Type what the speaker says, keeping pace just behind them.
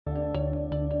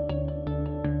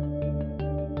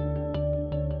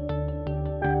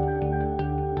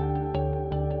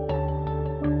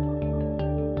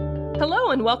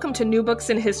Hello and welcome to New Books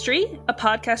in History, a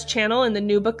podcast channel in the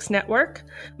New Books Network.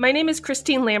 My name is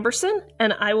Christine Lamberson,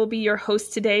 and I will be your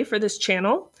host today for this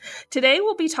channel. Today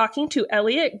we'll be talking to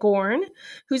Elliot Gorn,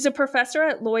 who's a professor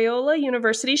at Loyola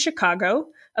University Chicago,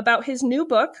 about his new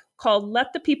book called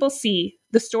Let the People See,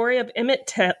 The Story of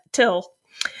Emmett Till.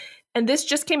 And this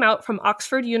just came out from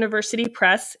Oxford University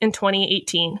Press in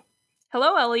 2018.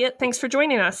 Hello, Elliot. Thanks for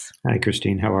joining us. Hi,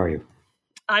 Christine. How are you?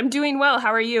 I'm doing well. How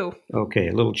are you? Okay,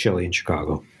 a little chilly in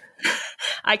Chicago.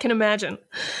 I can imagine.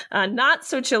 Not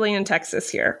so chilly in Texas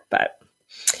here, but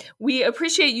we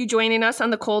appreciate you joining us on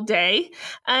the cold day.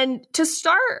 And to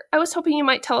start, I was hoping you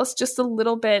might tell us just a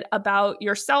little bit about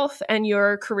yourself and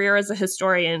your career as a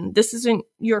historian. This isn't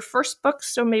your first book,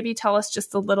 so maybe tell us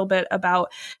just a little bit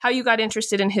about how you got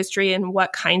interested in history and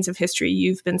what kinds of history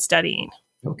you've been studying.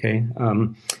 Okay.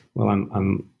 Well,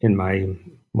 I'm in my,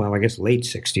 I guess late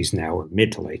 60s now, or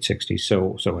mid to late 60s.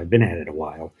 So I've been at it a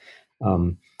while.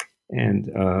 I'm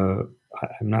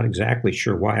not exactly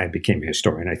sure why I became a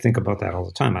historian. I think about that all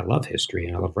the time. I love history,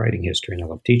 and I love writing history, and I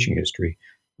love teaching history.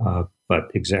 But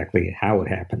exactly how it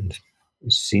happened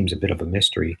seems a bit of a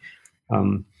mystery.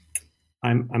 I'm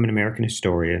an American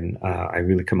historian. I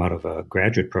really come out of a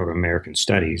graduate program, American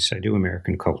Studies. I do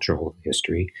American cultural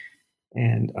history,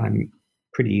 and I'm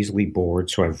pretty easily bored.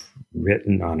 So I've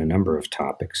written on a number of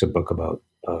topics, a book about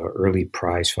early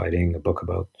prize fighting, a book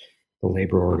about the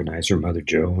labor organizer, Mother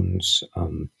Jones.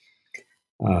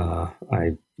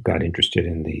 I got interested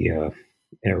in the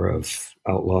era of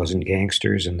outlaws and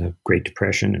gangsters and the Great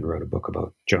Depression and wrote a book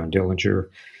about John Dillinger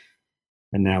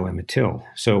and now Emmett Till.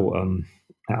 So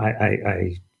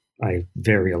I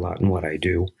vary a lot in what I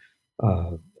do.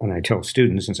 And I tell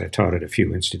students, since I've taught at a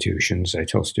few institutions, I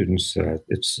tell students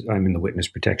I'm in the witness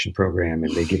protection program,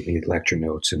 and they give me lecture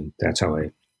notes, and that's how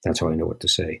I know what to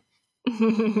say.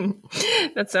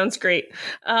 That sounds great.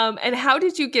 And how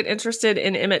did you get interested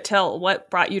in Emmett Till?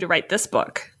 What brought you to write this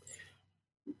book?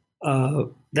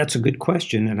 That's a good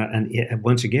question, and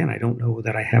once again, I don't know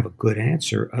that I have a good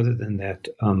answer other than that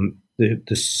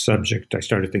the subject, I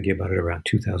started thinking about it around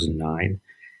 2009,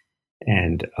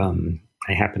 and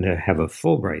I happened to have a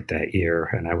Fulbright that year,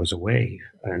 and I was away,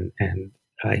 and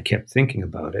I kept thinking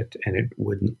about it, and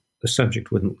the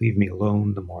subject wouldn't leave me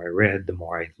alone. The more I read, the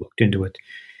more I looked into it,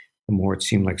 the more it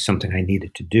seemed like something I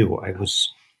needed to do. I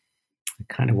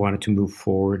kind of wanted to move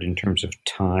forward in terms of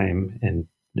time and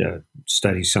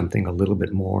study something a little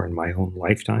bit more in my own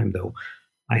lifetime, though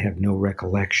I have no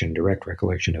direct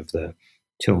recollection of the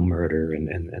Till murder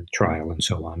and trial and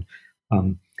so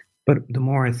on. But the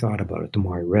more I thought about it, the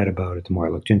more I read about it, the more I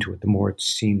looked into it, the more it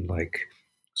seemed like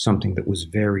something that was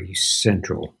very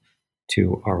central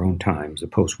to our own times, the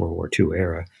post-World War II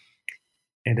era.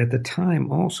 And at the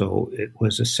time also, it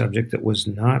was a subject that was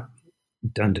not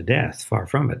done to death, far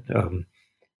from it.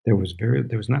 There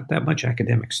was not that much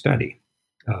academic study.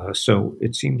 So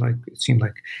it seemed like,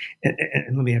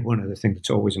 and let me add one other thing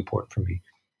that's always important for me.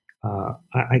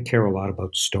 I care a lot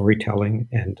about storytelling,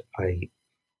 and I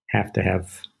have to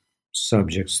have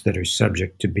subjects that are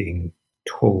subject to being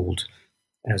told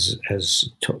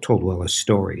told well as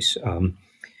stories. And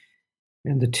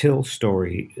the Till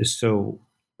story is so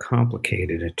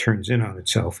complicated. It turns in on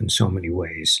itself in so many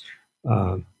ways.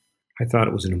 I thought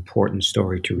it was an important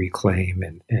story to reclaim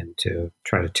and to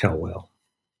try to tell well.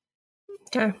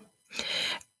 Okay.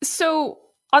 So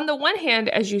on the one hand,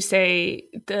 as you say,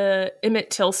 the Emmett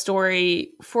Till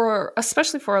story,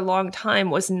 especially for a long time,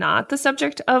 was not the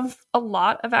subject of a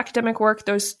lot of academic work.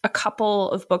 There's a couple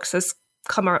of books that's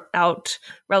come out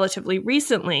relatively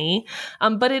recently,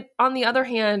 but it, on the other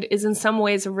hand, is in some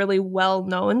ways a really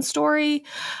well-known story.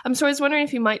 So I was wondering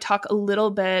if you might talk a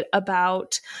little bit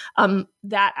about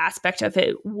that aspect of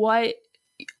it, what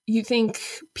you think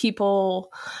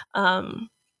people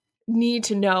need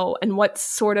to know, and what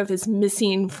sort of is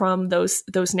missing from those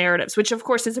narratives, which of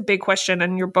course is a big question,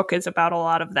 and your book is about a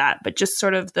lot of that, but just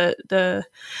sort of the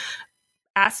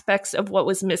aspects of what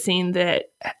was missing that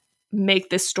make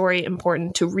this story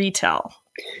important to retell.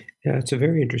 Yeah, it's a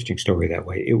very interesting story that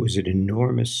way. It was an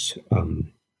enormous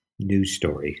news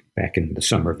story back in the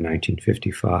summer of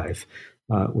 1955.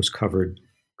 It was covered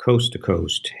coast to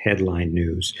coast, headline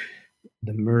news.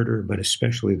 The murder, but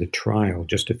especially the trial,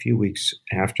 just a few weeks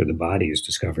after the body is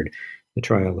discovered, the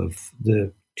trial of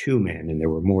the two men, and there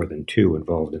were more than two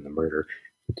involved in the murder,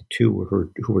 but the two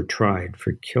who were tried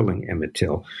for killing Emmett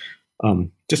Till.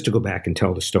 Just to go back and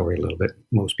tell the story a little bit,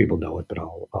 most people know it, but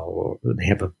they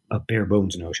have a bare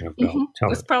bones notion of it. I'll tell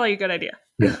That's it. Probably a good idea.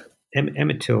 Yeah.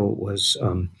 Emmett Till was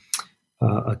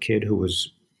a kid who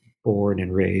was born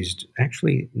and raised,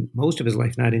 actually, most of his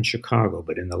life not in Chicago,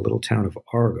 but in the little town of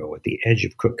Argo at the edge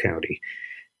of Cook County.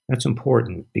 That's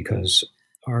important because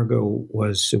Argo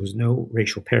it was no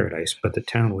racial paradise, but the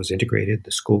town was integrated,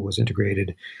 the school was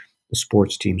integrated, the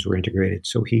sports teams were integrated.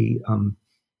 So he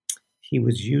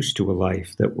was used to a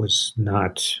life that was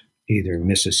not either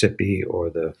Mississippi or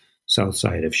the south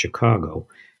side of Chicago.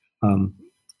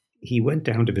 He went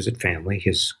down to visit family,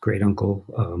 his great uncle,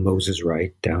 Moses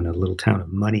Wright, down in a little town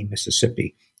of Money,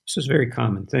 Mississippi. This is a very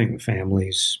common thing.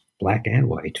 Families, black and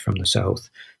white, from the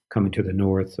South coming to the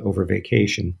North over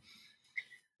vacation.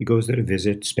 He goes there to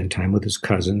visit, spend time with his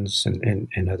cousins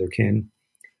and other kin.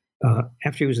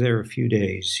 After he was there a few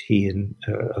days, he and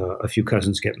a few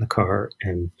cousins get in the car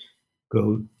and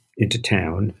go into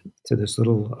town to this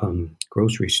little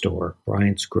grocery store,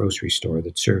 Bryant's grocery store,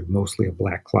 that served mostly a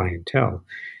black clientele.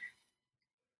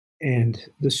 And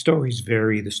the stories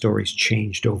vary. The stories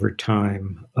changed over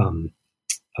time.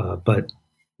 But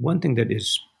one thing that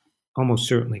is almost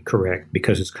certainly correct,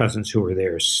 because his cousins who were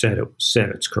there said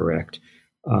it's correct.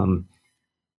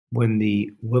 When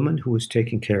the woman who was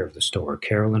taking care of the store,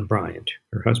 Carolyn Bryant,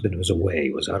 her husband was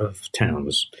away, was out of town,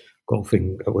 was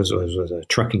golfing, was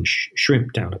trucking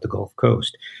shrimp down at the Gulf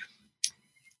Coast.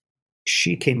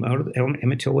 She came out of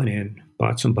Emmett Till went in,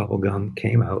 bought some bubble gum,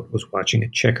 came out, was watching a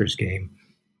checkers game.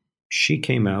 She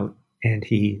came out and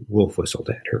he wolf whistled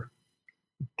at her.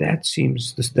 That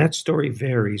story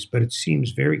varies, but it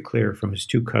seems very clear from his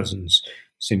two cousins,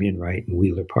 Simeon Wright and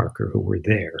Wheeler Parker, who were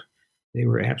there. They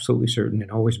were absolutely certain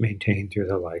and always maintained through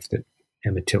their life that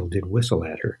Emmett Till did whistle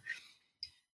at her.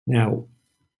 Now,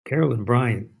 Carolyn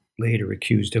Bryant later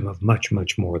accused him of much,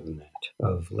 much more than that,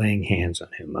 of laying hands on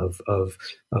him, of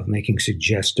making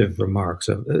suggestive remarks.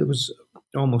 It was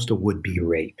almost a would-be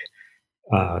rape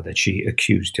that she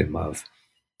accused him of.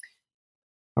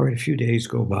 All right, a few days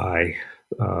go by.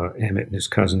 Emmett and his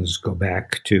cousins go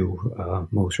back to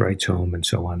Mose Wright's home and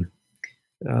so on.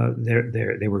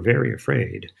 They were very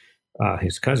afraid.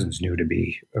 His cousins knew to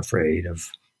be afraid of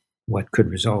what could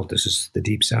result. This is the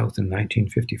Deep South in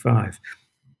 1955.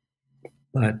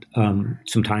 But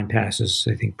some time passes.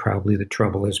 I think probably the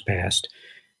trouble has passed.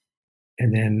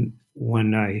 And then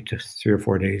one night, 3 or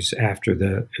 4 days after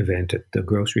the event at the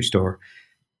grocery store,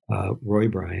 Roy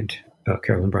Bryant,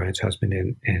 Carolyn Bryant's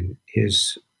husband, and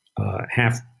his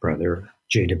half-brother,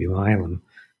 J.W. Milam,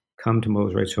 come to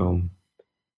Mose Wright's home,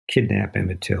 kidnap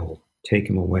Emmett Till, take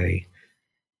him away,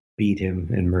 beat him,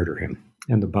 and murder him.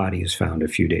 And the body is found a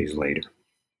few days later.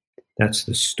 That's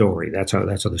the story. That's how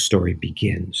the story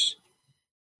begins.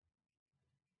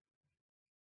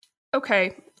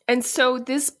 Okay. And so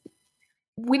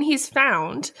when he's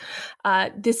found,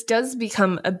 this does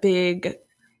become a big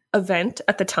event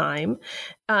at the time.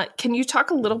 Can you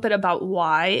talk a little bit about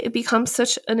why it becomes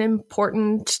such an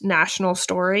important national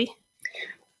story?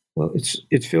 Well,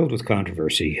 it's filled with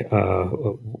controversy.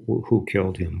 Who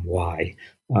killed him? Why?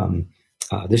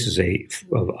 This is a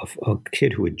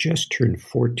kid who had just turned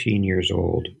 14 years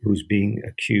old, who's being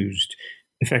accused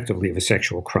effectively of a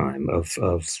sexual crime. Of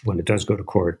when it does go to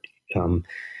court,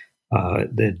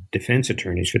 the defense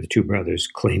attorneys for the two brothers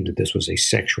claimed that this was a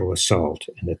sexual assault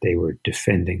and that they were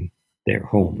defending their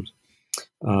homes.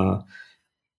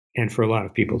 And for a lot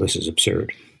of people, this is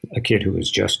absurd. A kid who has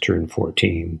just turned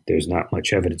 14, there's not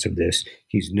much evidence of this.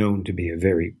 He's known to be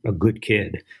a good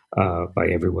kid by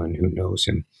everyone who knows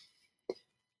him.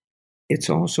 It's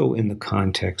also in the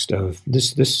context of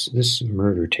this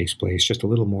murder takes place just a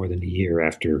little more than a year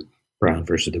after Brown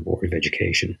versus the Board of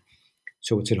Education.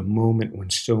 So it's at a moment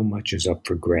when so much is up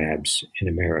for grabs in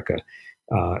America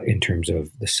in terms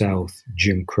of the South,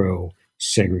 Jim Crow,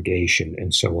 segregation,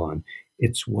 and so on.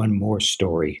 It's one more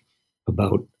story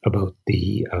about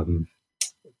the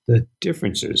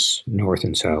differences North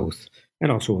and South,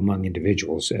 and also among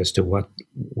individuals as to what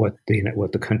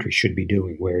the country should be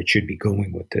doing, where it should be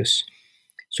going with this.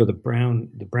 So the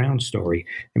Brown story.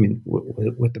 I mean,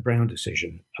 with the Brown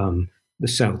decision, the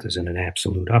South is in an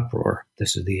absolute uproar.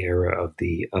 This is the era of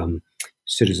the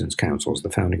citizens' councils,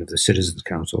 the founding of the citizens'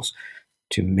 councils,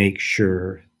 to make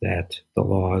sure that the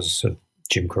laws of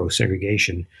Jim Crow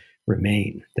segregation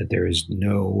remain, that there is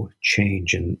no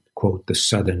change in, quote, the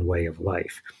Southern way of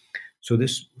life. So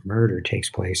this murder takes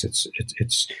place.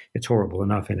 It's horrible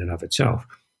enough in and of itself,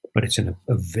 but it's in a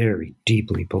very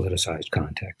deeply politicized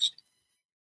context.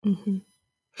 Mm-hmm.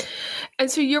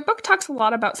 And so your book talks a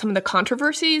lot about some of the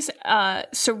controversies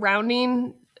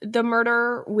surrounding the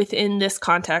murder within this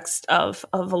context of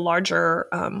a larger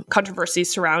controversy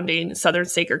surrounding Southern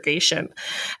segregation.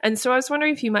 And so I was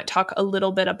wondering if you might talk a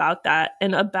little bit about that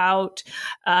and about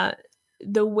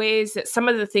the ways that some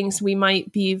of the things we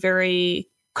might be very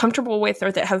comfortable with,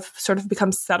 or that have sort of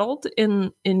become settled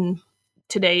in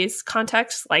today's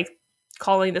context, like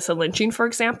calling this a lynching, for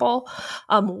example,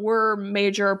 were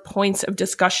major points of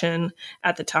discussion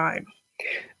at the time.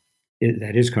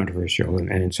 That is controversial,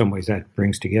 and in some ways that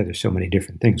brings together so many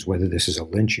different things, whether this is a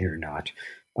lynching or not.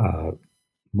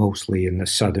 Mostly in the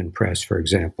Southern press, for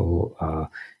example,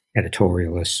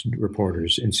 editorialists,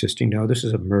 reporters insisting, no, this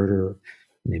is a murder.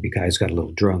 Maybe guys got a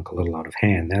little drunk, a little out of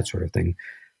hand, that sort of thing.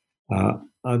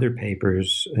 Other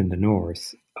papers in the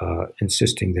North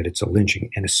insisting that it's a lynching,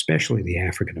 and especially the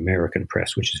African American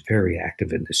press, which is very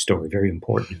active in this story, very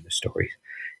important in the story,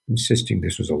 insisting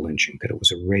this was a lynching, that it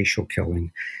was a racial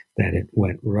killing, that it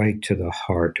went right to the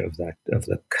heart of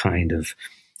the kind of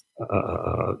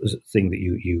thing that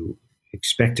you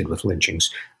expected with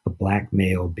lynchings: a black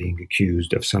male being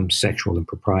accused of some sexual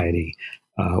impropriety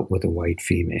with a white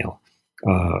female.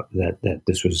 That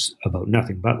this was about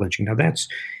nothing but lynching. Now that's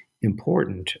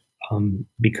important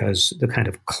because the kind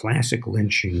of classic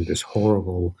lynching, this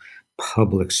horrible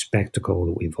public spectacle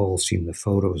that we've all seen the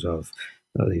photos of,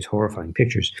 these horrifying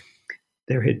pictures,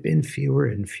 there had been fewer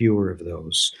and fewer of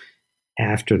those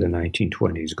after the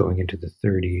 1920s, going into the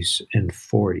 30s and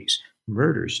 40s.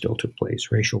 Murders still took place,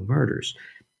 racial murders,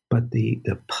 but the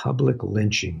public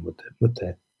lynching with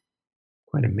that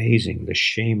quite amazing, the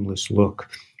shameless look,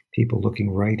 people looking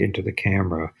right into the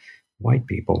camera, white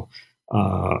people,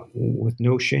 with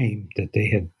no shame that they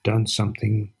had done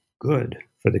something good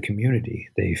for the community,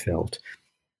 they felt.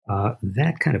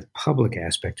 That kind of public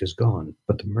aspect is gone,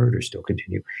 but the murders still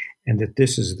continue. And that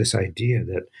this is this idea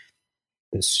that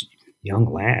this young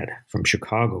lad from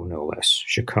Chicago, no less,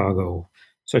 Chicago,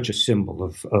 such a symbol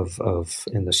of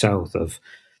in the South of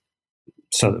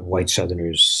white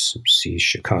Southerners see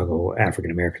Chicago,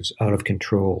 African Americans out of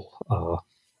control.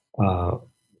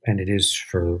 And it is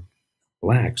for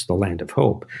blacks the land of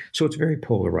hope. So it's very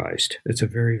polarized. It's a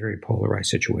very, very polarized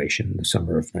situation in the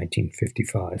summer of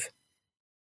 1955.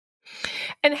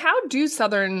 And how do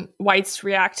Southern whites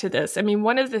react to this? I mean,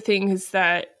 one of the things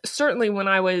that certainly when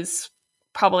I was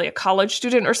probably a college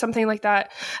student or something like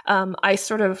that, I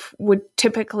sort of would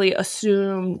typically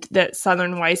assume that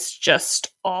Southern whites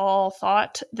just all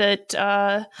thought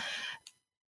that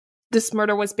this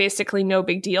murder was basically no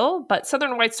big deal, but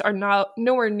Southern whites are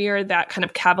nowhere near that kind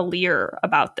of cavalier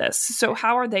about this. So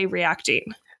how are they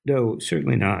reacting? No,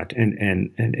 certainly not. And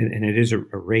it is a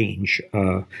range,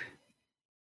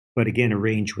 but again, a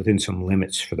range within some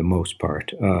limits for the most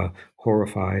part.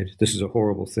 Horrified, this is a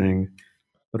horrible thing,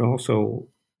 but also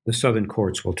the Southern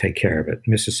courts will take care of it.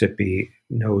 Mississippi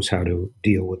knows how to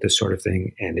deal with this sort of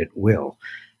thing, and it will.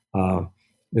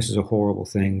 This is a horrible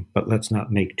thing, but let's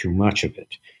not make too much of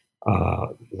it.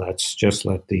 Let's just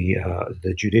let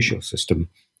the judicial system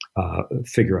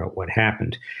figure out what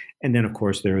happened. And then, of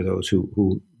course, there are those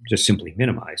who just simply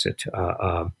minimize it.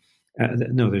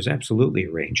 No, there's absolutely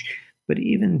a range. But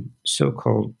even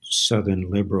so-called Southern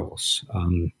liberals,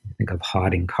 think of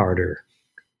Harding Carter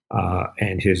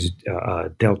and his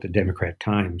Delta Democrat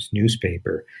Times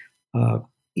newspaper,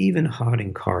 even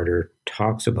Harding Carter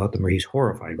talks about the murder. He's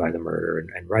horrified by the murder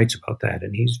and writes about that.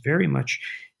 And he's very much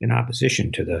in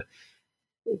opposition to the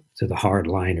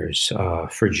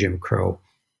hardliners for Jim Crow.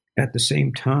 At the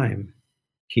same time,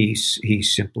 he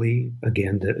simply,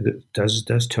 again,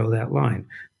 does toe that line.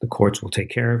 The courts will take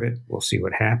care of it. We'll see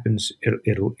what happens.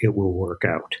 It will work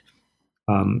out.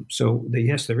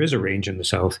 Yes, there is a range in the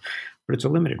South, but it's a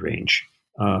limited range.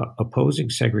 Opposing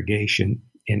segregation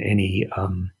in any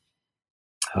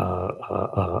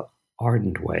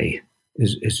ardent way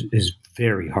is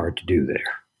very hard to do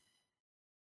there.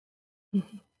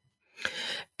 Mm-hmm.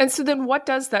 And so then what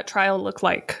does that trial look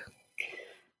like?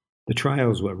 The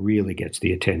trial is what really gets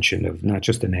the attention of not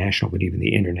just the national, but even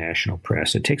the international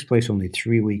press. It takes place only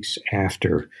 3 weeks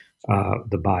after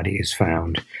the body is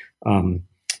found. But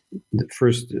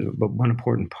one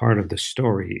important part of the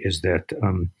story is that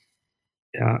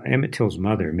Emmett Till's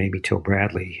mother, Mamie Till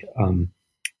Bradley,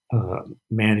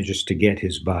 manages to get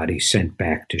his body sent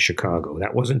back to Chicago.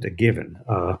 That wasn't a given.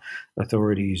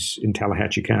 Authorities in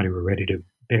Tallahatchie County were ready to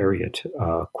bury it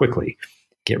quickly,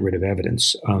 get rid of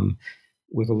evidence.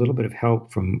 With a little bit of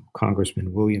help from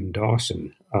Congressman William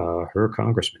Dawson, her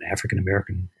congressman,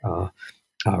 African-American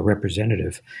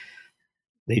representative,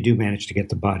 they do manage to get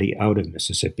the body out of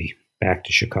Mississippi back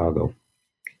to Chicago.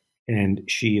 And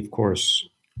she, of course,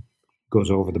 goes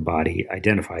over the body,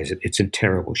 identifies it. It's in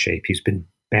terrible shape. He's been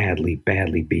badly,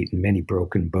 badly beaten, many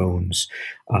broken bones,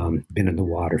 been in the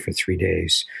water for 3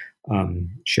 days.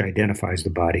 She identifies the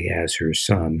body as her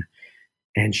son,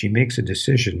 and she makes a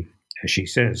decision, as she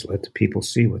says, let the people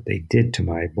see what they did to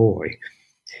my boy.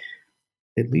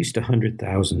 At least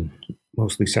 100,000,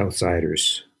 mostly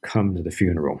Southsiders, come to the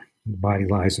funeral. The body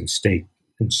lies in state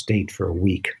for a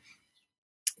week.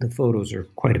 The photos are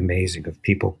quite amazing of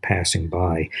people passing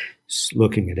by,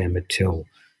 looking at Emmett Till,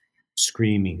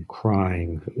 screaming,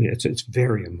 crying. It's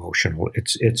very emotional.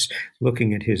 It's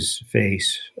looking at his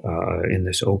face in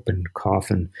this open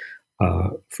coffin.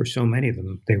 For so many of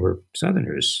them, they were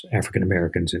Southerners, African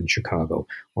Americans in Chicago,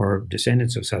 or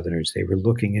descendants of Southerners. They were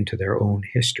looking into their own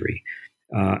history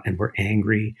and were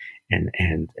angry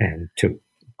and took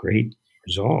great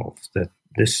resolve that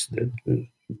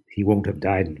he won't have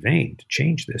died in vain to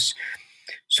change this.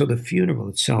 So the funeral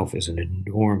itself is an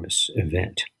enormous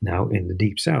event. Now, in the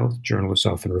Deep South, journalists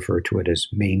often refer to it as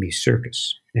Mamie's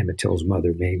Circus. Emmett Till's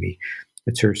mother, Mamie,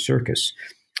 it's her circus.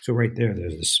 So right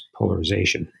there's this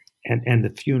polarization. And the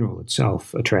funeral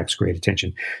itself attracts great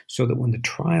attention, so that when the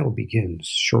trial begins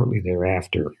shortly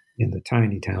thereafter in the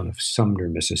tiny town of Sumner,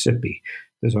 Mississippi,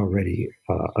 there's already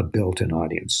a built-in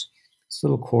audience. This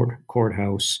little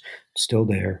courthouse, still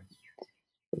there,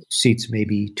 seats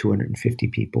maybe 250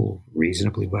 people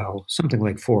reasonably well. Something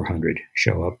like 400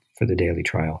 show up for the daily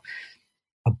trial.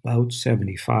 About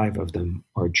 75 of them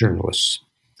are journalists.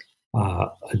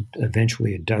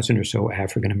 Eventually a dozen or so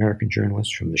African-American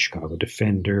journalists from the Chicago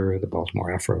Defender, the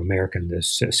Baltimore Afro-American, the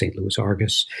St. Louis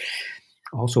Argus.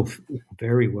 Also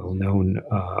very well-known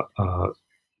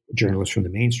journalists from the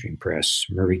mainstream press,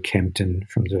 Murray Kempton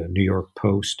from the New York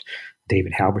Post,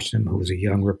 David Halberstam, who was a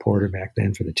young reporter back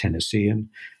then for the Tennessean,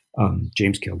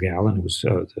 James Kilgallen, who was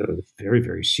a very,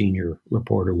 very senior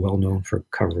reporter, well known for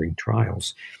covering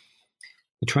trials.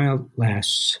 The trial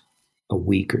lasts a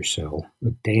week or so. A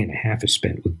day and a half is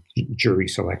spent with jury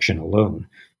selection alone,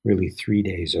 really 3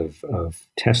 days of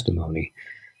testimony.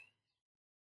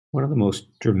 One of the most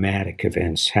dramatic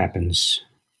events happens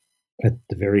at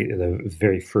the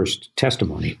very first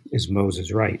testimony is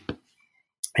Moses Wright.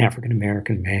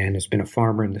 African-American man, has been a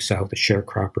farmer in the South, a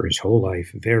sharecropper his whole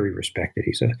life, very respected.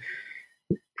 He's a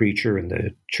preacher in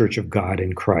the Church of God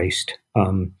in Christ,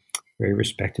 very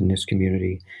respected in his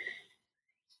community.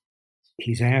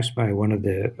 He's asked by one of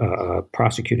the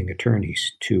prosecuting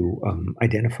attorneys to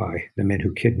identify the men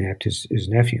who kidnapped his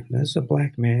nephew. Now, this is a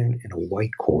black man in a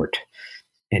white court,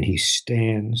 and he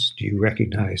stands. Do you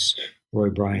recognize Roy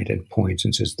Bryant? And points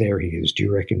and says, there he is. Do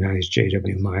you recognize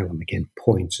J.W. Milam? Again,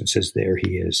 points and says, there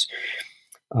he is.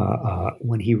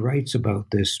 When he writes about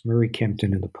this, Murray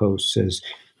Kempton in the Post says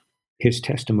his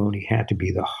testimony had to be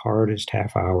the hardest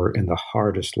half hour in the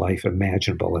hardest life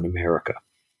imaginable in America.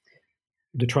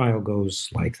 The trial goes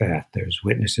like that. There's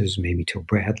witnesses, Mamie Till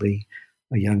Bradley,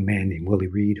 a young man named Willie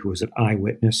Reed, who was an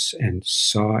eyewitness and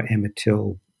saw Emmett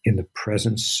Till in the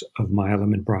presence of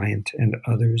Milam and Bryant and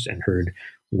others, and heard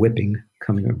whipping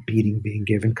coming, or beating being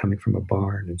given, coming from a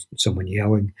barn, and someone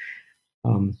yelling.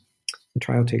 The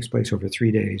trial takes place over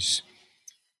 3 days.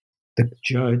 The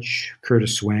judge,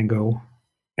 Curtis Swango,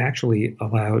 actually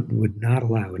would not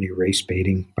allow any race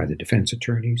baiting by the defense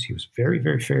attorneys. He was a very,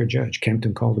 very fair judge.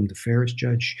 Kempton called him the fairest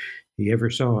judge he ever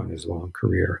saw in his long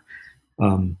career.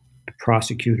 The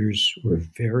prosecutors were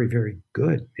very, very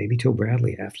good. Maybe Till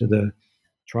Bradley, after the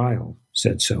trial,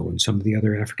 said so, and some of the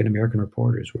other African-American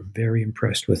reporters were very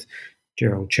impressed with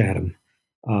Gerald Chatham.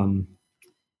 The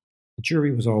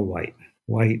jury was all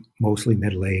white, mostly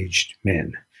middle-aged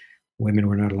men. Women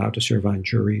were not allowed to serve on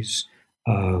juries.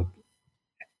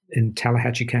 In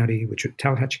Tallahatchie County,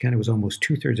 Tallahatchie County was almost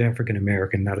 2/3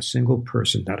 African-American, not a single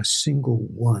person, not a single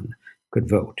one could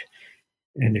vote.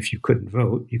 And if you couldn't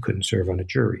vote, you couldn't serve on a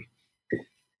jury.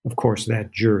 Of course,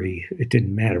 that jury, it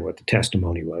didn't matter what the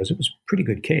testimony was. It was a pretty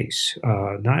good case,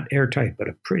 not airtight, but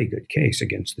a pretty good case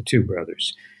against the two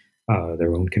brothers.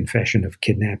 Their own confession of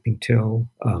kidnapping Till,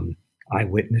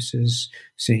 eyewitnesses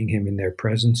seeing him in their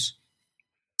presence.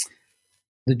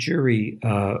 The jury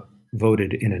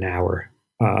voted in an hour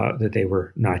that they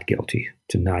were not guilty,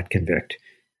 to not convict.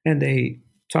 And they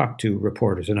talked to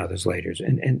reporters and others later,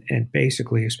 and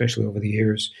basically, especially over the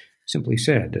years, simply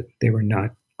said that they were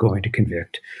not going to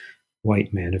convict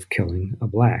white men of killing a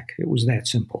black. It was that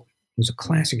simple. It was a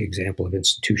classic example of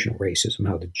institutional racism,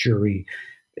 how the jury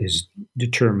is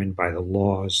determined by the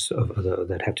laws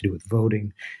that have to do with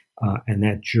voting, and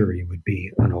that jury would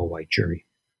be an all-white jury.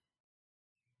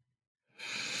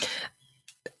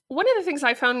 One of the things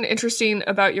I found interesting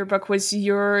about your book was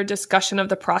your discussion of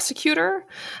the prosecutor.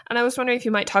 And I was wondering if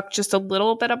you might talk just a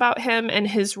little bit about him and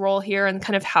his role here and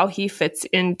kind of how he fits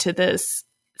into this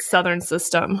Southern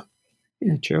system.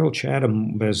 Yeah, Gerald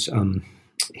Chatham was,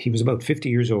 he was about 50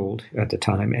 years old at the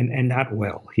time and not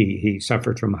well. He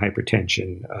suffered from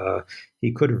hypertension.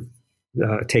 He could have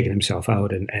taken himself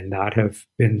out and not have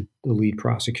been the lead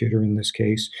prosecutor in this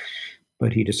case,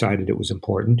 but he decided it was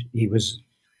important. He was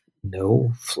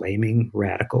no flaming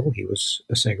radical. He was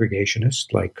a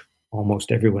segregationist like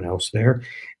almost everyone else there.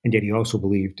 And yet he also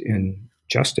believed in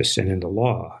justice and in the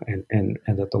law and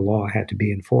that the law had to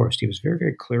be enforced. He was very,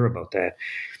 very clear about that.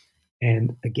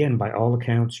 And again, by all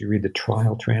accounts, you read the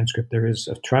trial transcript, there is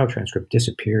a trial transcript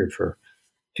disappeared for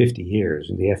 50 years.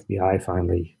 And the FBI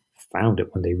finally found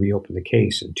it when they reopened the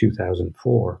case in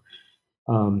 2004.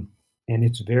 And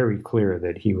it's very clear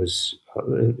that he was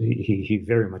he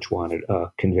very much wanted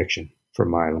a conviction for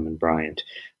Milam and Bryant.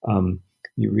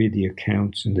 You read the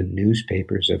accounts in the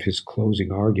newspapers of his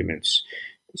closing arguments.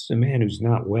 This is a man who's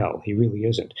not well. He really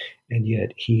isn't, and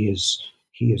yet he is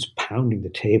pounding the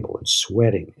table and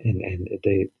sweating. And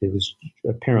it was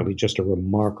apparently just a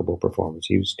remarkable performance.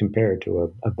 He was compared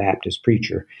to a Baptist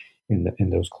preacher in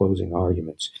those closing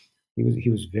arguments. He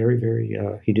was very, very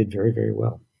he did very, very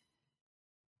well.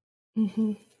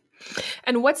 Mm-hmm.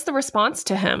 And what's the response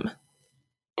to him?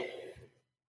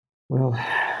 Well,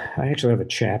 I actually have a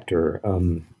chapter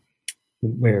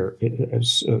where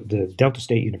the Delta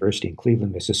State University in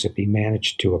Cleveland, Mississippi,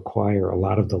 managed to acquire a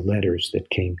lot of the letters that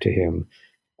came to him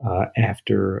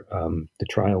after the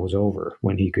trial was over,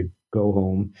 when he could go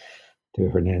home to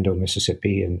Hernando,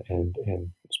 Mississippi, and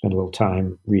spend a little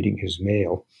time reading his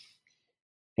mail.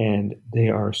 And they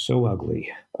are so ugly.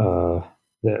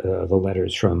 The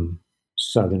letters from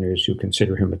Southerners who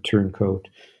consider him a turncoat,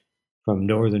 from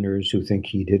Northerners who think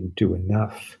he didn't do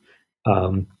enough.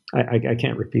 I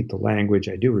can't repeat the language.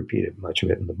 I do repeat it, much of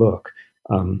it in the book.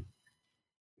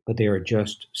 But they are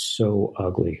just so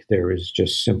ugly. There is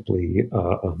just simply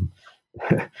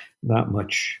not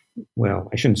much. Well,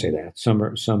 I shouldn't say that.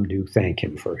 Some do thank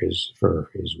him for his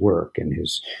work and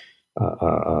his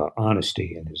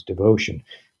honesty and his devotion,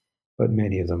 but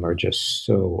many of them are just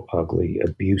so ugly,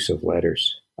 abusive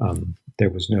letters. There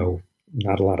was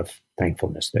not a lot of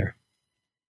thankfulness there.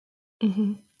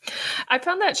 Mm-hmm. I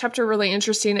found that chapter really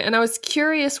interesting, and I was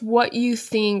curious what you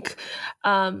think,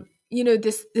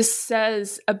 this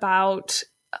says about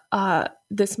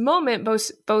this moment,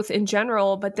 both in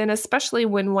general, but then especially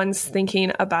when one's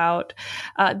thinking about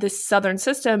this Southern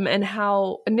system and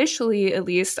how initially, at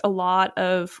least, a lot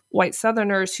of white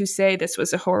Southerners who say this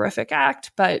was a horrific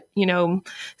act, but,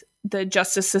 the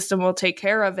justice system will take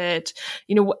care of it.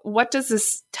 What does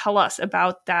this tell us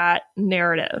about that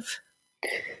narrative?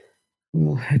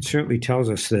 Well, it certainly tells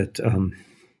us that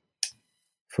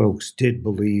folks did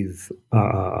believe,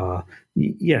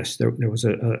 yes, there was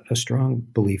a strong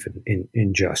belief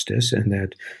in justice, and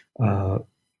that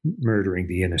murdering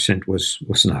the innocent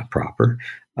was not proper.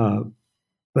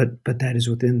 But that is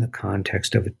within the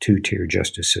context of a two-tier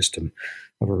justice system,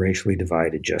 of a racially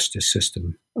divided justice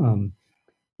system.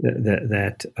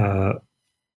 That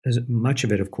as much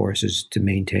of it, of course, is to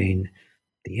maintain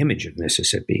the image of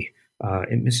Mississippi.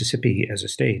 In Mississippi as a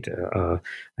state,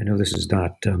 I know this is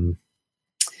not, how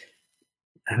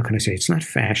can I say, it's not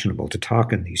fashionable to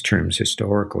talk in these terms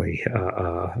historically.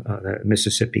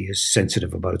 Mississippi is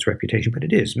sensitive about its reputation, but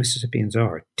it is. Mississippians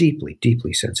are deeply,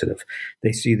 deeply sensitive.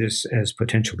 They see this as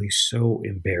potentially so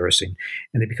embarrassing,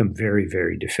 and they become very,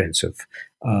 very defensive.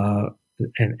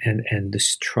 And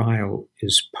this trial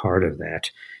is part of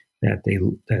that. That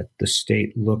the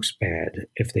state looks bad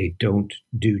if they don't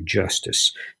do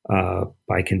justice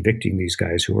by convicting these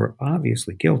guys who are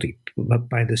obviously guilty. But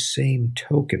by the same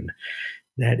token,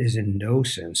 that is in no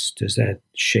sense does that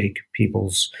shake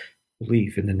people's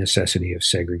belief in the necessity of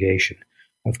segregation,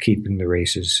 of keeping the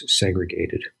races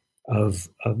segregated, of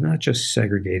not just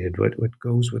segregated. What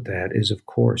goes with that is, of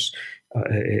course,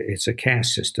 it's a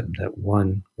caste system that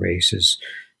one race is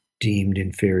deemed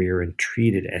inferior and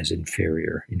treated as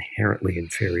inferior, inherently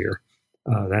inferior.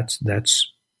 That's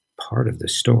part of the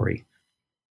story.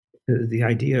 The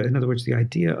idea, in other words, the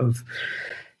idea of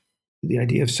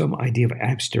some idea of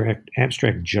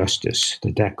abstract justice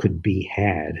that could be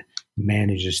had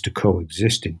manages to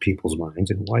coexist in people's minds,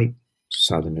 in white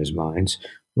Southerners' minds,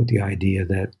 with the idea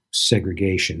that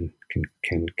segregation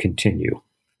can continue.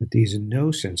 That these in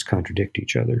no sense contradict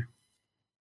each other.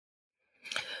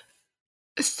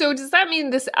 So does that mean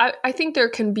this? I think there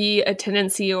can be a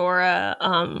tendency or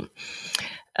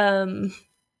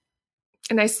and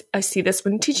I see this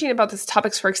when teaching about these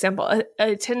topics, for example,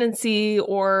 a tendency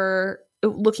or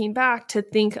looking back to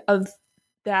think of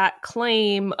that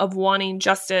claim of wanting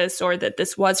justice or that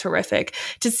this was horrific,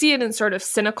 to see it in sort of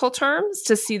cynical terms,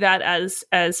 to see that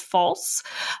as false.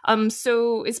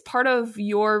 So is part of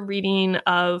your reading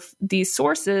of these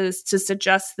sources to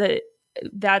suggest that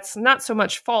that's not so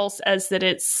much false as that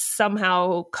it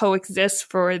somehow coexists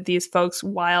for these folks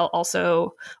while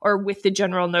also, or with the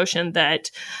general notion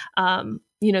that,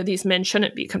 these men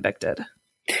shouldn't be convicted.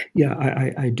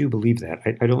 Yeah, I do believe that.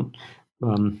 I don't.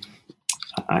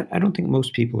 I don't think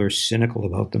most people are cynical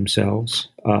about themselves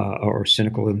or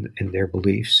cynical in their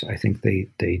beliefs. I think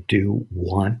they do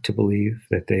want to believe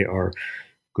that they are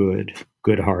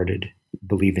good-hearted,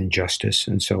 believe in justice,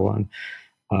 and so on.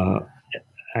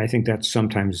 I think that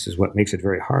sometimes is what makes it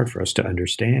very hard for us to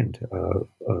understand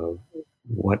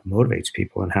what motivates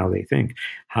people and how they think.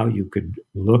 How you could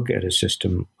look at a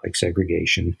system like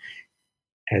segregation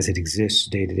as it exists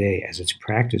day to day, as it's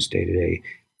practiced day to day,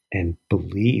 and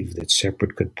believe that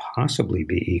separate could possibly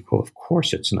be equal. Of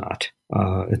course it's not.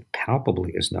 It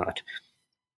palpably is not.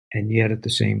 And yet at the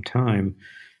same time,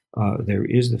 there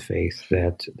is the faith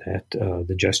that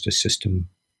the justice system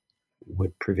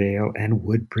would prevail and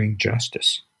would bring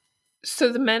justice.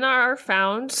 So the men are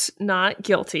found not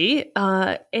guilty,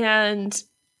 and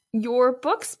your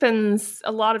book spends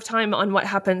a lot of time on what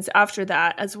happens after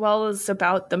that, as well as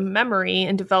about the memory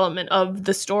and development of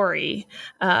the story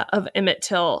of Emmett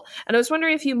Till. And I was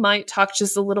wondering if you might talk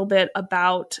just a little bit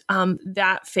about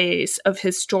that phase of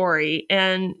his story.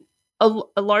 And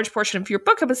a large portion of your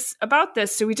book is about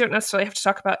this, so we don't necessarily have to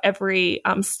talk about every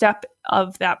step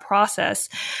of that process.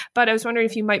 But I was wondering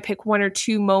if you might pick one or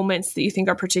two moments that you think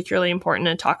are particularly important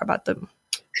and talk about them.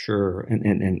 Sure.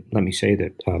 And let me say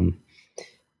that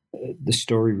the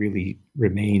story really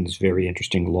remains very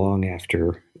interesting long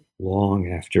after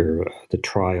the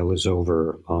trial is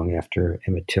over, long after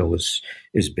Emmett Till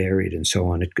is buried and so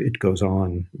on. It goes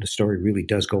on. The story really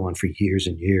does go on for years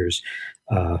and years.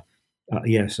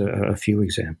 Yes, a few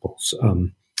examples.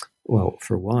 Well,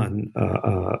 for one,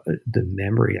 the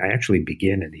memory, I actually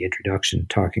begin in the introduction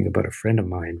talking about a friend of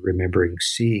mine remembering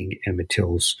seeing Emmett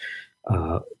Till's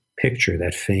picture,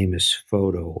 that famous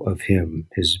photo of him,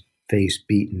 his face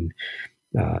beaten.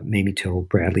 Mamie Till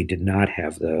Bradley did not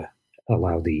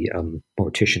allow the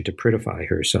mortician to prettify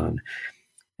her son.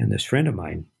 And this friend of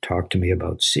mine talked to me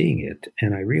about seeing it.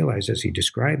 And I realized as he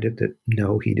described it that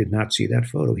no, he did not see that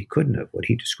photo. He couldn't have. What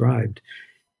he described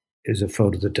is a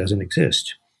photo that doesn't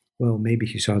exist. Well, maybe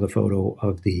he saw the photo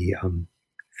of the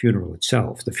funeral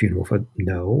itself, the funeral photo.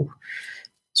 No.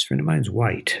 This friend of mine's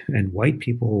white. And white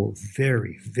people,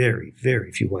 very, very,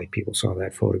 very few white people saw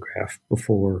that photograph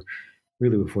before the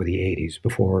 80s,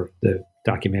 before the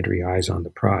documentary Eyes on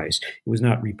the Prize. It was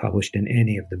not republished in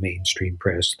any of the mainstream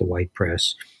press, the white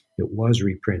press. It was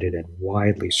reprinted and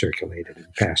widely circulated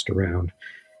and passed around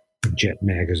in Jet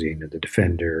Magazine and The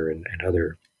Defender and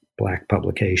other black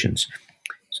publications.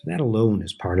 So that alone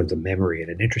is part of the memory and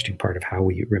an interesting part of how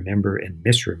we remember and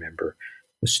misremember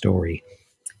the story.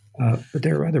 But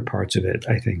there are other parts of it,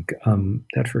 I think,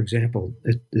 that, for example,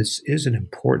 this is an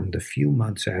important, the few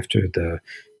months after the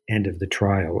end of the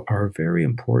trial are very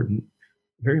important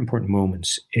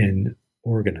moments in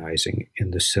organizing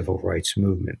in the civil rights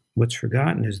movement. What's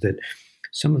forgotten is that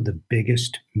some of the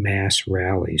biggest mass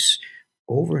rallies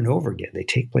over and over again, they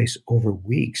take place over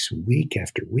weeks, week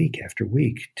after week after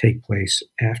week, take place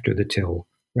after the Till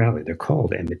rally. They're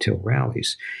called Emmett Till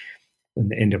rallies. And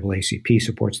the NAACP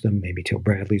supports them. Mamie Till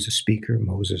Bradley's a speaker,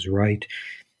 Moses Wright.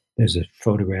 There's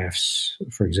photographs,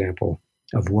 for example,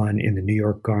 of one in the New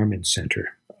York Garment Center,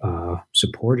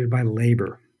 supported by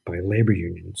labor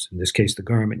unions, in this case the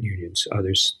garment unions,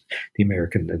 others,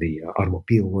 the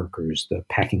automobile workers, the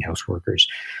packing house workers.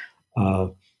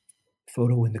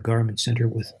 Photo in the Garment Center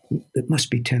with, it must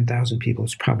be 10,000 people.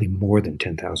 It's probably more than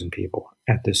 10,000 people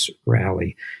at this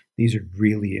rally. These are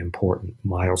really important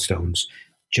milestones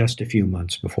just a few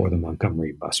months before the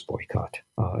Montgomery bus boycott.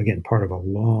 Again, part of a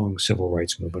long civil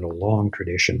rights movement, a long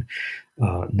tradition,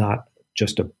 not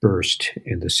just a burst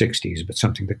in the 60s, but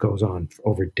something that goes on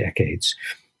over decades.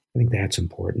 I think that's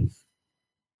important.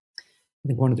 I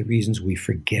think one of the reasons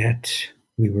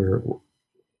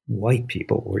white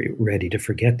people were ready to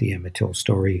forget the Emmett Till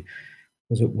story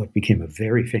was what became a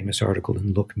very famous article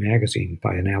in Look magazine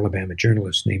by an Alabama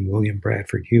journalist named William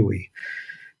Bradford Huey,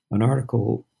 an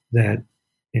article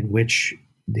in which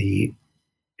the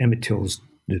Emmett Till's,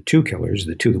 the two killers,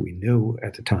 the two that we knew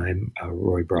at the time,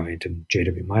 Roy Bryant and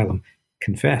J.W. Milam,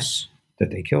 confess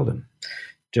that they killed him.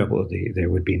 There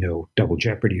would be no double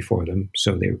jeopardy for them,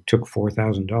 so they took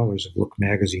 $4,000 of Look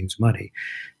magazine's money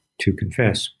to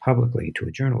confess publicly to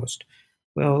a journalist.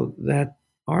 Well, that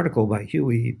article by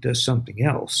Huey does something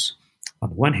else. On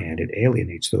the one hand, it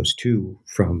alienates those two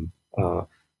from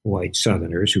white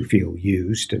Southerners who feel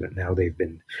used, and now they've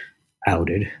been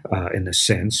outed in a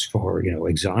sense for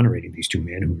exonerating these two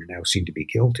men who are now seen to be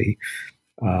guilty.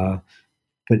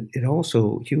 But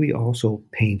Huey also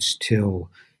paints Till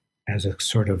as a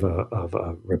sort of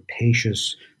a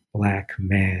rapacious black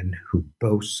man who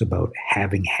boasts about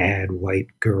having had white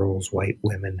girls, white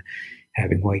women,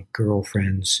 having white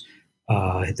girlfriends,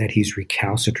 that he's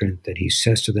recalcitrant, that he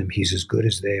says to them he's as good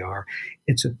as they are.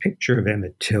 It's a picture of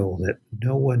Emmett Till that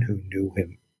no one who knew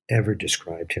him ever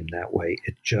described him that way.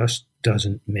 It just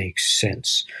doesn't make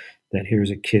sense that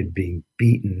here's a kid being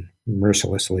beaten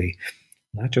mercilessly,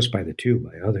 not just by the two,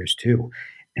 by others too,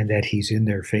 and that he's in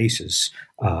their faces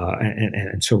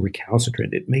and so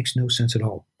recalcitrant. It makes no sense at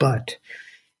all. But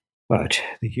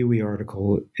the Huey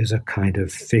article is a kind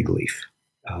of fig leaf.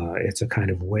 It's a kind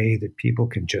of way that people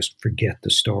can just forget the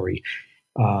story,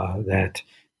 that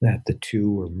the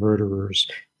two were murderers,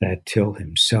 that Till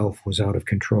himself was out of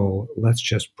control. Let's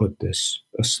just put this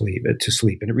to sleep.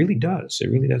 And it really does. It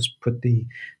really does for the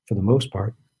most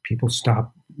part,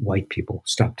 white people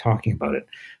stop talking about it.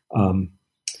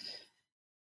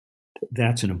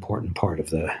 That's an important part of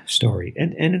the story.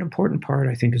 And an important part,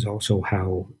 I think, is also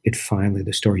how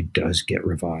the story does get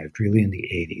revived, really in the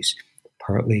 80s,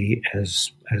 partly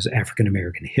as African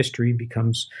American history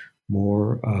becomes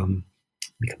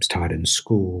taught in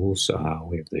schools.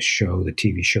 We have the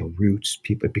TV show Roots.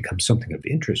 It becomes something of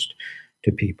interest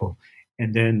to people.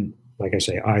 And then, like I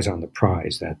say, Eyes on the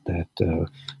Prize, that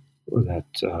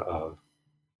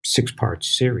 6-part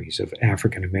series of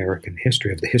African American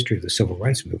history, of the history of the Civil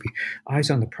Rights Movement.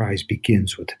 Eyes on the Prize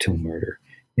begins with the Till murder.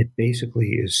 It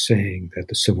basically is saying that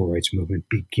the Civil Rights Movement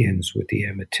begins with the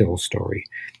Emmett Till story.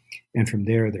 And from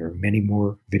there are many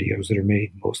more videos that are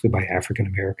made, mostly by African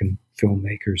American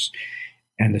filmmakers,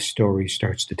 and the story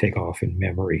starts to take off in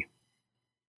memory.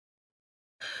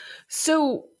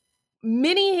 So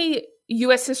many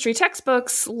U.S. history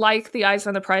textbooks, like the Eyes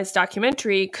on the Prize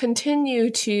documentary, continue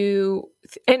to,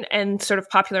 and sort of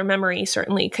popular memory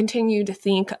certainly, continue to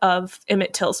think of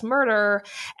Emmett Till's murder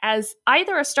as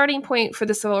either a starting point for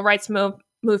the civil rights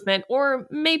movement, or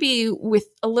maybe with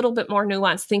a little bit more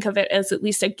nuance, think of it as at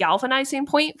least a galvanizing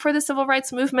point for the civil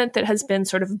rights movement that has been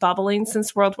sort of bubbling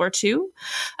since World War II.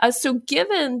 So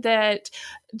given that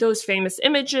those famous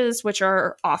images, which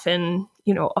are often,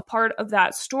 a part of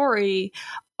that story,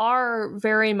 are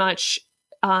very much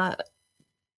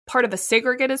part of a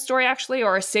segregated story, actually,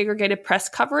 or a segregated press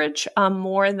coverage,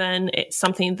 more than it's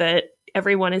something that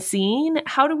everyone is seeing.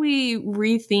 How do we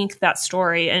rethink that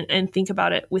story and think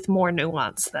about it with more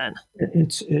nuance then?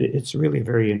 It's really a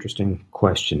very interesting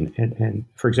question. And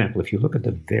for example, if you look at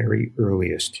the very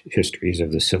earliest histories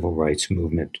of the civil rights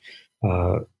movement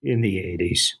in the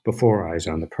 80s, before Eyes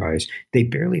on the Prize, they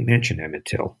barely mention Emmett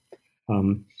Till.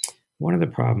 One of the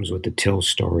problems with the Till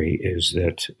story is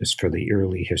that, as for the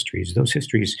early histories, those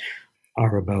histories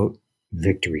are about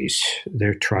victories.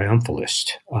 They're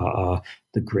triumphalist.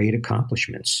 The great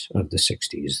accomplishments of the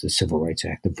 60s, the Civil Rights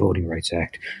Act, the Voting Rights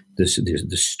Act, the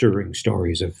stirring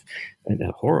stories of,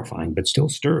 horrifying but still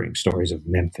stirring stories of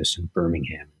Memphis and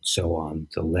Birmingham and so on,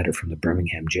 the letter from the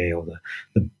Birmingham jail,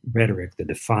 the rhetoric, the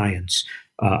defiance,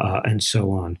 and so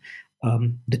on.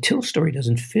 The Till story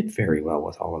doesn't fit very well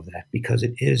with all of that because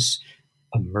it is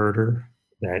a murder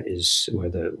that is where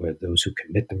those who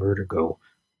commit the murder go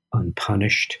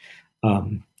unpunished.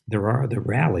 There are the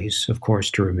rallies, of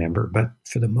course, to remember, but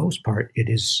for the most part, it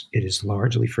is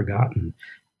largely forgotten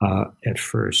at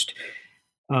first,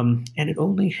 and it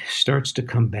only starts to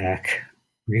come back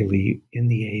really in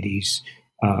the 80s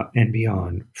and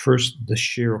beyond. First, the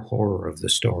sheer horror of the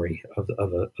story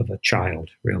of a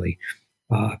child really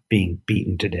being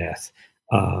beaten to death.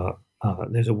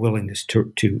 There's a willingness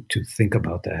to think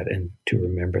about that and to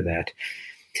remember that.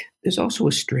 There's also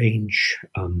a strange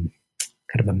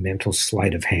kind of a mental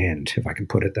sleight of hand, if I can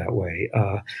put it that way.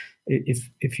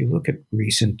 If you look at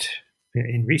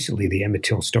recently, the Emmett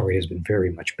Till story has been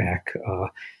very much back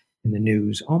in the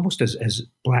news, almost as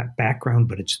black background,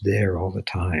 but it's there all the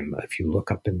time. If you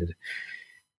look up in the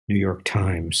New York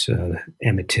Times,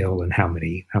 Emmett Till and how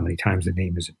many times the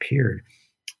name has appeared.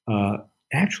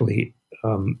 Actually,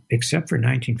 except for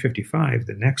 1955,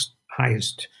 the next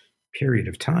highest period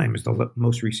of time is the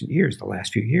most recent years, the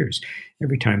last few years.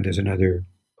 Every time there's another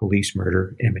police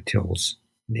murder, Emmett Till's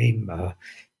name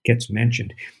gets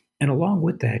mentioned. And along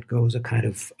with that goes a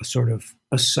sort of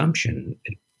assumption.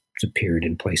 It's appeared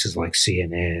in places like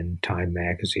CNN, Time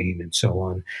Magazine, and so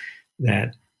on,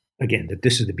 that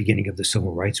this is the beginning of the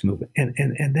civil rights movement.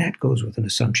 And that goes with an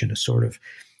assumption, a sort of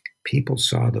people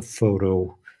saw the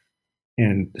photo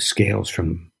and the scales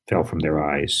fell from their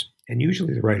eyes. And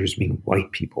usually the writers, being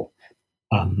white people,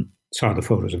 saw the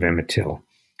photos of Emmett Till.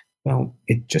 Well,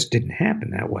 it just didn't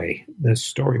happen that way. The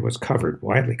story was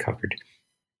widely covered.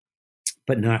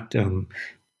 but not.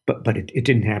 But it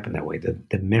didn't happen that way.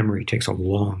 The memory takes a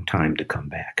long time to come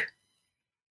back.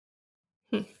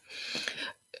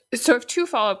 So I have two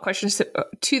follow-up questions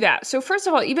to that. So first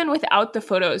of all, even without the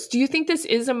photos, do you think this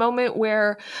is a moment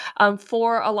where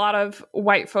for a lot of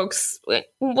white folks,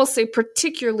 we'll say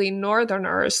particularly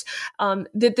Northerners,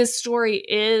 that this story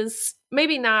is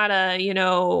maybe not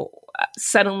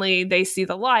suddenly they see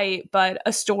the light, but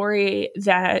a story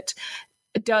that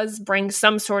does bring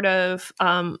some sort of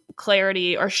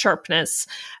clarity or sharpness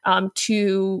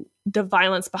to the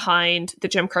violence behind the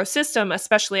Jim Crow system,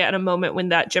 especially at a moment when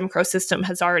that Jim Crow system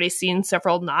has already seen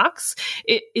several knocks.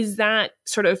 Is that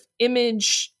sort of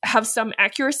image have some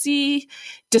accuracy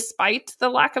despite the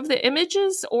lack of the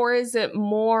images, or is it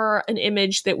more an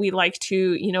image that we like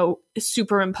to,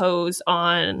 superimpose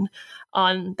on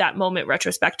that moment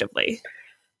retrospectively?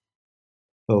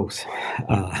 Both,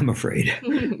 I'm afraid.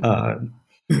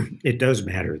 It does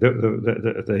matter.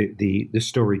 The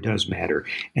story does matter,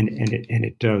 and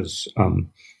it does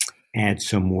add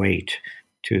some weight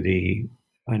to the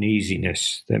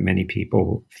uneasiness that many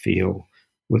people feel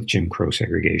with Jim Crow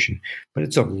segregation. But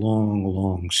it's a long,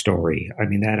 long story. I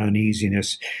mean, that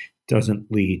uneasiness doesn't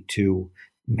lead to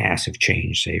massive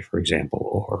change, say, for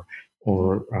example,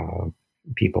 or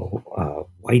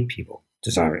white people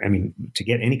desire. I mean, to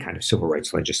get any kind of civil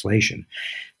rights legislation,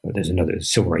 there's another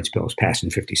civil rights bill was passed in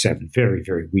 '57, very,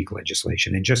 very weak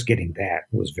legislation. And just getting that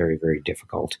was very, very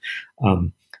difficult.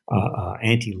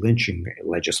 Anti-lynching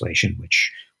legislation,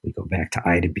 which we go back to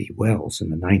Ida B. Wells in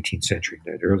the 19th century,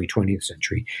 the early 20th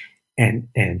century. And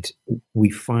we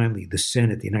finally,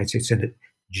 the United States Senate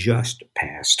just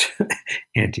passed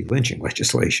anti-lynching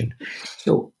legislation.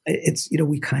 So it's,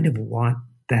 we kind of want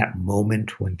that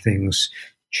moment when things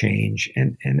change,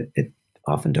 and it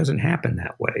often doesn't happen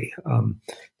that way.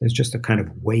 There's just a kind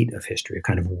of weight of history, a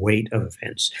kind of weight of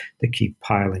events that keep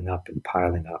piling up,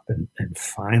 and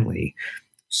finally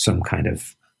some kind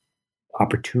of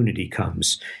opportunity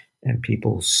comes, and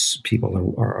people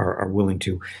are willing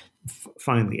to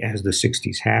finally, as the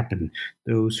 60s happen,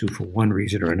 those who for one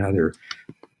reason or another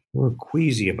were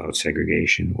queasy about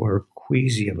segregation, or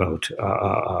queasy about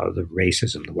the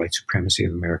racism, the white supremacy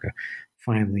of America,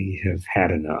 finally have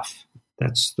had enough.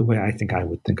 That's the way I think I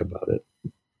would think about it.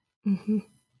 Mm-hmm.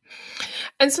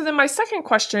 And so then my second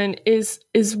question is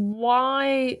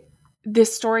why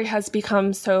this story has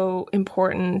become so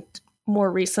important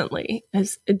more recently.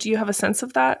 Do you have a sense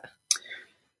of that?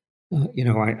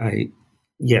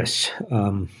 Yes.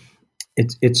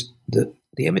 It's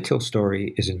the Emmett Till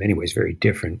story is in many ways very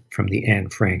different from the Anne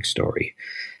Frank story,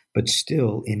 but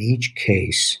still, in each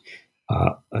case,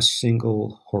 a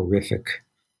single horrific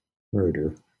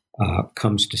murder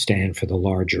comes to stand for the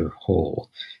larger whole.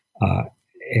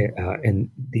 In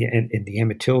the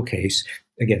Emmett Till case,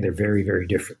 again, they're very, very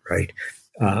different, right?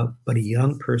 But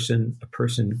a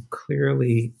person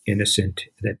clearly innocent,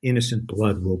 that innocent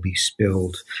blood will be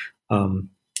spilled. And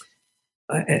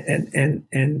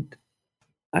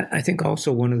I think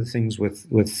also one of the things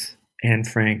with Anne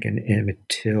Frank and Emmett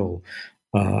Till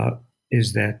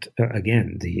is that,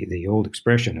 again, the old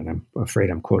expression, and I'm afraid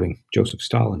I'm quoting Joseph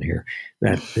Stalin here,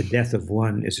 that the death of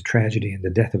one is a tragedy and the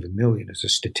death of a million is a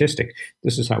statistic.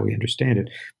 This is how we understand it.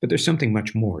 But there's something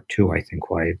much more, too, I think,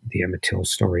 why the Emmett Till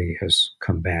story has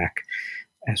come back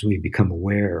as we become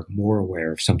more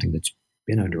aware of something that's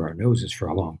been under our noses for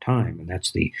a long time, and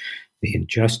that's the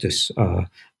injustice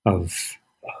of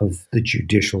the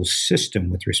judicial system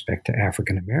with respect to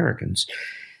African Americans.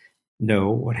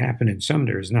 No, what happened in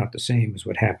Sumner is not the same as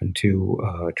what happened to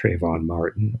Trayvon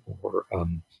Martin or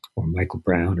Michael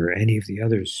Brown or any of the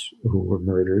others who were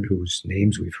murdered, whose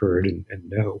names we've heard and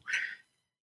know.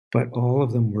 But all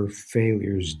of them were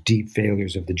failures, deep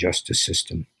failures of the justice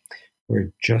system,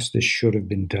 where justice should have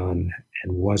been done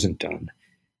and wasn't done.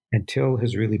 And Till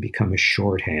has really become a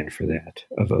shorthand for that,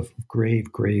 of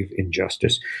grave, grave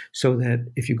injustice. So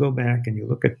that if you go back and you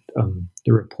look at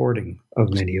the reporting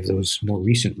of many of those more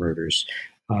recent murders,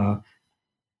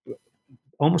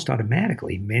 almost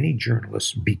automatically, many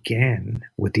journalists began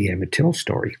with the Emmett Till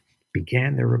story,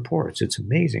 began their reports. It's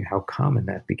amazing how common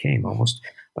that became, almost,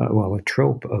 a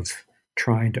trope of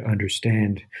trying to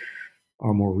understand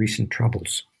our more recent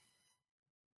troubles.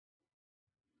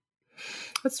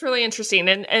 That's really interesting,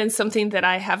 and something that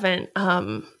I haven't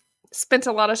spent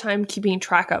a lot of time keeping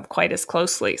track of quite as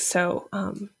closely. So,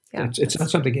 it's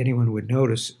not something anyone would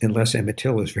notice unless Emmett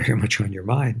Till is very much on your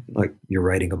mind. Like you're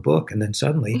writing a book, and then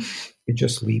suddenly it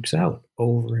just leaps out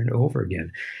over and over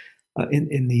again.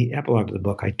 In the epilogue of the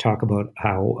book, I talk about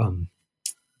how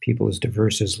people as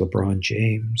diverse as LeBron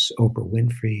James, Oprah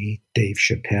Winfrey, Dave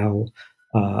Chappelle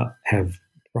have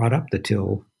brought up the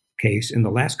Till case in the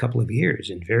last couple of years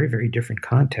in very, very different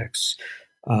contexts.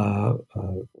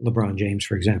 LeBron James,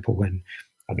 for example, when,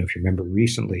 I don't know if you remember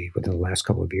recently, within the last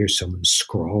couple of years, someone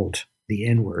scrawled the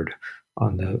N-word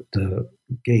on the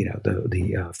gate,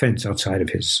 the fence outside of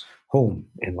his home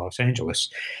in Los Angeles.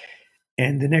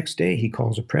 And the next day he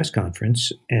calls a press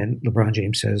conference and LeBron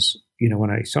James says,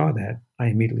 when I saw that, I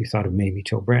immediately thought of Mamie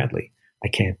Till Bradley. I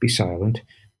can't be silent.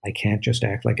 I can't just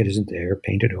act like it isn't there,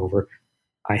 paint it over.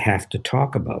 I have to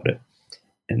talk about it.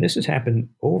 And this has happened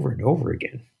over and over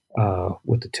again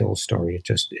with the Till story. It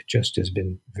just has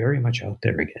been very much out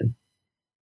there again.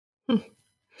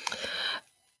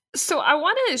 So I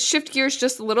want to shift gears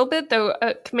just a little bit, though,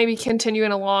 maybe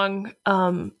continuing along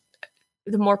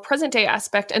the more present day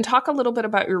aspect and talk a little bit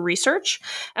about your research.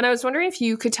 And I was wondering if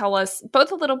you could tell us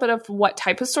both a little bit of what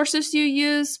type of sources you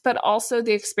use, but also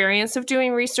the experience of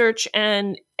doing research.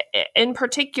 And in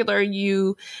particular,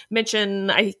 you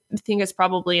mentioned, I think it's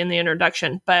probably in the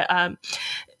introduction, but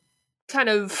kind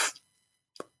of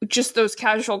just those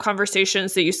casual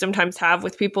conversations that you sometimes have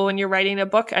with people when you're writing a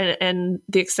book and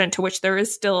the extent to which there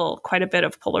is still quite a bit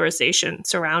of polarization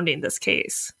surrounding this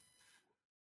case.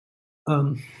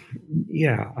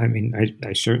 Yeah, I mean,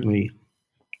 I certainly,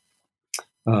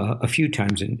 a few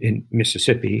times in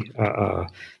Mississippi,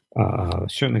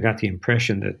 certainly got the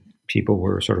impression that people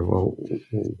were sort of, well,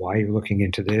 why are you looking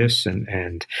into this?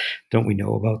 And don't we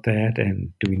know about that?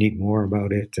 And do we need more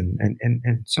about it?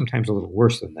 And sometimes a little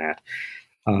worse than that.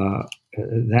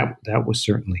 That was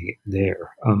certainly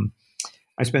there.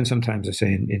 I spend some time, as I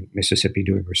say, in Mississippi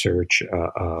doing research,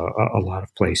 a lot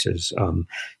of places.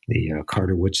 The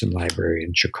Carter Woodson Library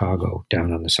in Chicago,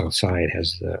 down on the South Side,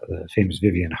 has the famous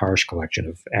Vivian Harsh collection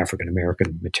of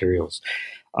African-American materials.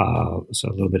 So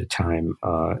a little bit of time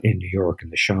in New York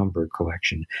in the Schomburg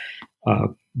collection,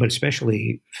 but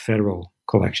especially federal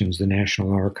collections, the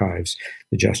National Archives,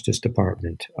 the Justice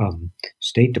Department,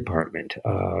 State Department,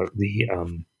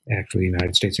 Actually, the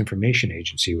United States Information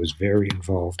Agency was very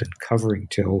involved in covering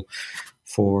Till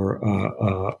for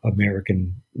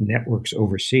American networks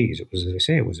overseas. It was, as I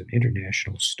say, it was an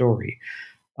international story.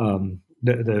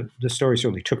 The story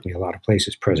certainly took me a lot of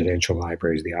places: presidential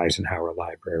libraries, the Eisenhower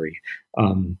Library,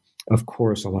 of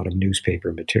course, a lot of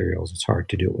newspaper materials. It's hard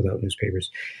to do it without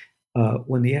newspapers.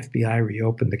 When the FBI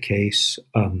reopened the case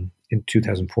in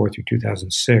 2004 through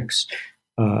 2006,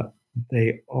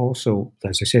 they also,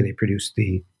 as I say, they produced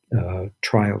the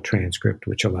trial transcript,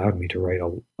 which allowed me to write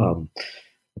a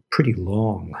pretty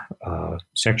long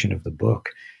section of the book.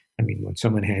 I mean, when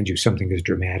someone hands you something as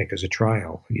dramatic as a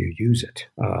trial, you use it.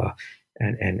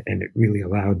 And it really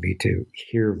allowed me to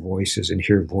hear voices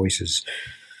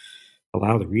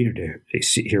allow the reader to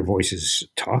hear voices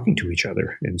talking to each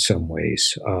other in some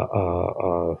ways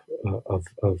of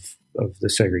the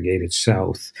segregated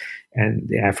South and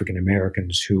the African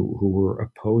Americans who were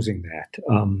opposing that,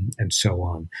 and so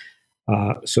on.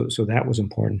 So that was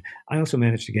important. I also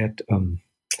managed to get,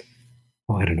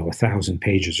 1,000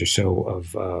 pages or so of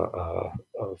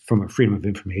from a Freedom of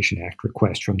Information Act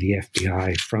request from the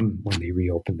FBI from when they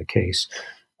reopened the case.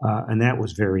 And that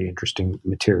was very interesting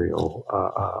material.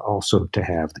 Also, to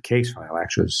have the case file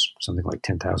actually was something like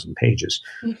 10,000 pages,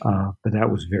 but that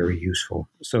was very useful.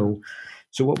 So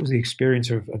what was the experience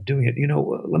of doing it?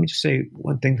 Let me just say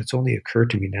one thing that's only occurred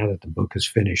to me now that the book is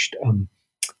finished.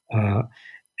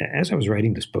 As I was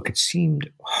writing this book, it seemed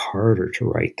harder to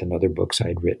write than other books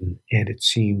I'd written, and it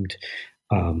seemed.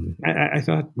 I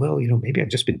thought, well, maybe I've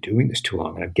just been doing this too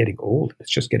long, and I'm getting old.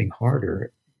 It's just getting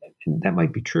harder, and that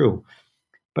might be true.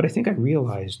 But I think I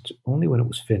realized only when it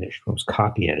was finished, when it was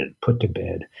copy edited, put to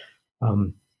bed,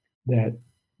 that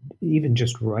even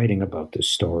just writing about this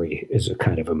story is a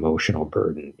kind of emotional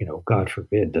burden. God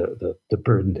forbid the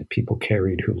burden that people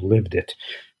carried who lived it.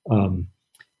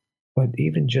 But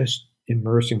even just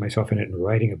immersing myself in it and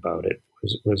writing about it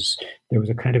was there was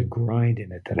a kind of grind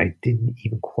in it that I didn't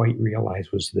even quite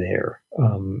realize was there,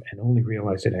 and only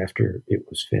realized it after it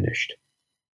was finished.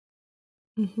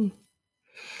 Mm-hmm.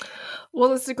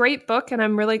 Well, it's a great book, and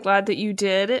I'm really glad that you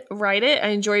did write it. I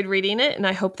enjoyed reading it, and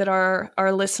I hope that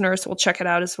our listeners will check it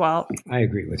out as well. I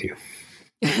agree with you.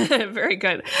 Very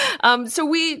good. So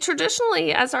we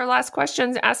traditionally, as our last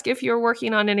questions, ask if you're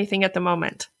working on anything at the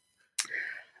moment.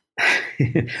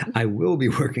 I will be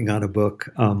working on a book.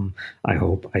 I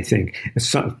hope. I think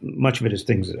much of it is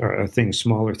things,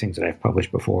 smaller things that I've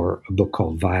published before. A book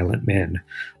called Violent Men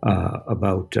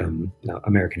about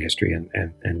American history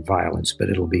and violence, but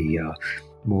it'll be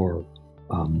more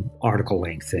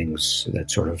article-length things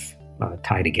that sort of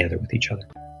tie together with each other.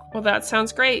 Well, that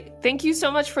sounds great. Thank you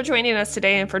so much for joining us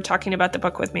today and for talking about the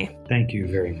book with me. Thank you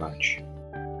very much.